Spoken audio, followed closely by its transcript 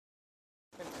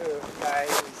to a guy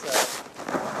who's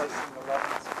replacing the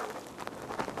London school.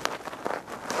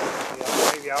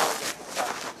 Maybe I'll get the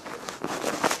stuff.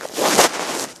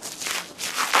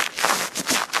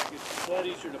 It's a lot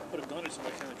easier to put a gun in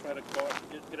somebody's hand and try to go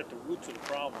get at the roots of the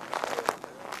problem.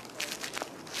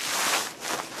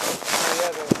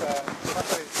 Yeah, there's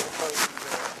somebody's proposing to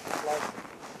flood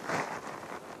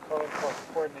quote-unquote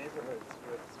poor neighborhoods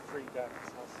with free guns.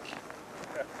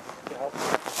 To help them.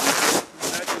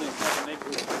 Actually, it's not a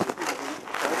neighborhood where people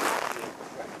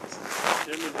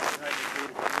they're living behind these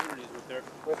beautiful communities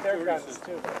with their guns system.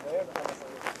 too. They have almost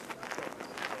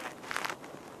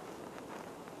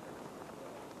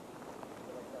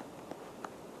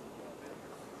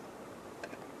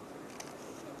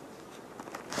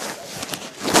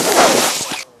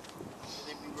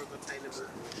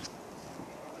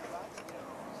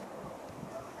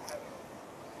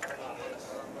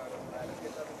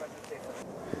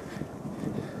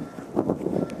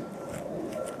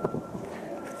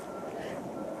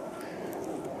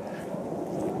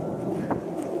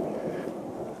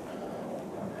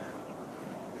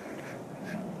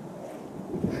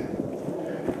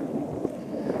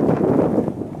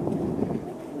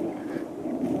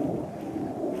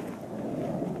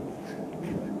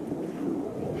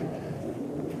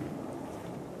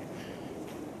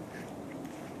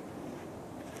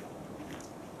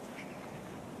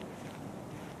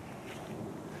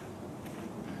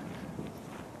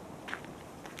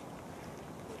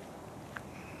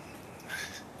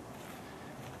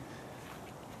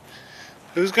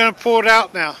Who's going to pull it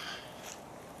out now?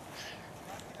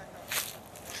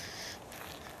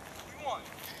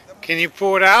 Can you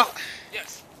pull it out?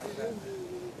 Yes.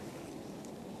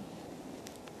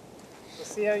 So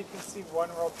see how you can see one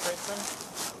World Trade Center?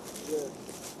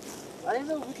 Yeah. I didn't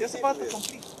know we could Just about to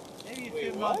complete. Maybe a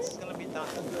few months it's gonna be done.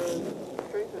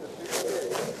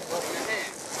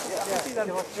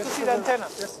 Just see the antenna.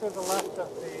 Just to the left of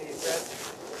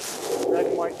the red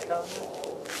and white cone.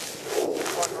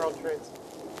 One World Trade Center.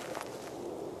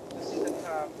 Just see the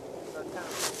antenna.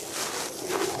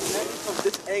 Maybe from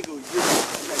this angle, you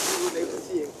would be able to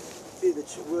see the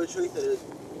World Trade Center.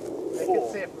 I can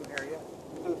see it from here, yeah.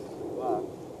 Wow.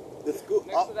 The school.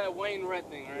 Next to that Wayne Red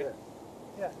thing, right?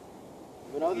 Yeah.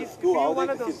 When I was in If school, I you're was one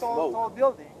able of to see those smoke. tall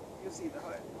buildings, you see the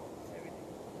hood. Everything.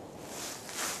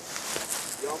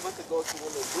 Y'all must have go to one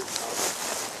of those rooftops.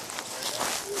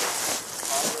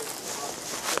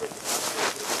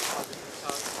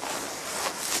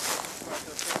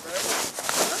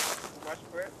 Watch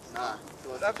bird. Nah.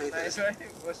 That's nice, right?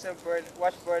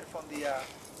 Watch bird from the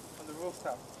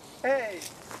rooftop. Hey,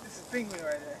 this is penguin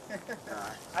right there.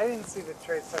 I didn't see the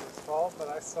Trade Centers fall, but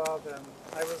I saw them.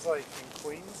 I was like in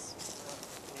Queens.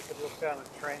 You could look down the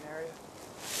train area,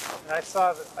 and I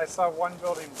saw one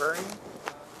building burning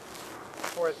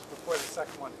before the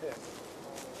second one hit.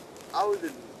 I was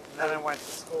in. And then I went to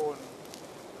school and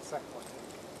the second one hit.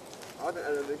 I was in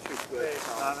elementary school. Hey, it's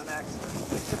not an accident.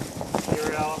 You were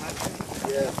in elementary?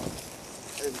 Yeah.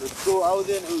 And the school I was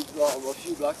in, it was a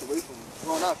few blocks away from.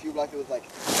 Well, not a few blocks. It was like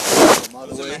a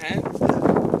mile away. hand?